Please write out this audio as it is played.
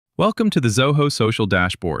Welcome to the Zoho Social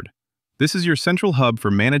Dashboard. This is your central hub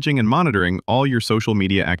for managing and monitoring all your social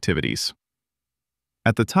media activities.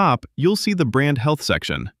 At the top, you'll see the Brand Health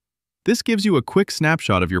section. This gives you a quick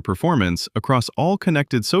snapshot of your performance across all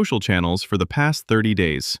connected social channels for the past 30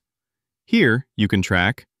 days. Here, you can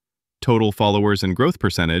track total followers and growth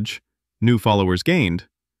percentage, new followers gained,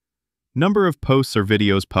 number of posts or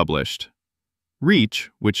videos published,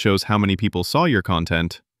 reach, which shows how many people saw your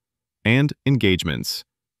content, and engagements,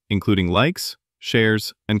 including likes,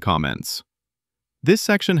 shares, and comments. This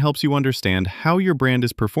section helps you understand how your brand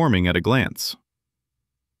is performing at a glance.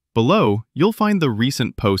 Below, you'll find the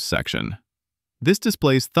Recent Posts section. This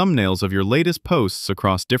displays thumbnails of your latest posts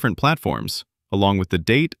across different platforms, along with the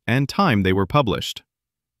date and time they were published.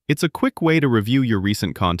 It's a quick way to review your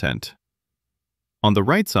recent content. On the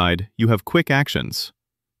right side, you have Quick Actions.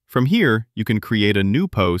 From here, you can create a new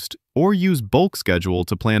post or use Bulk Schedule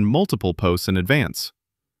to plan multiple posts in advance.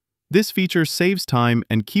 This feature saves time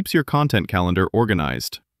and keeps your content calendar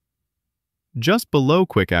organized. Just below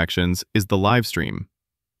Quick Actions is the Live Stream.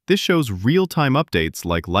 This shows real-time updates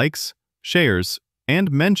like likes, shares, and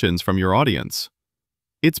mentions from your audience.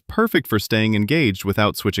 It's perfect for staying engaged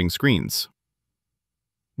without switching screens.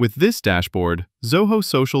 With this dashboard, Zoho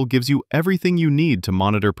Social gives you everything you need to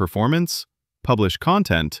monitor performance, publish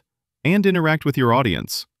content, and interact with your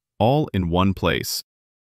audience, all in one place.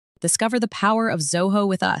 Discover the power of Zoho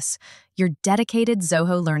with us, your dedicated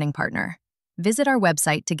Zoho learning partner. Visit our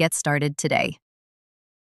website to get started today.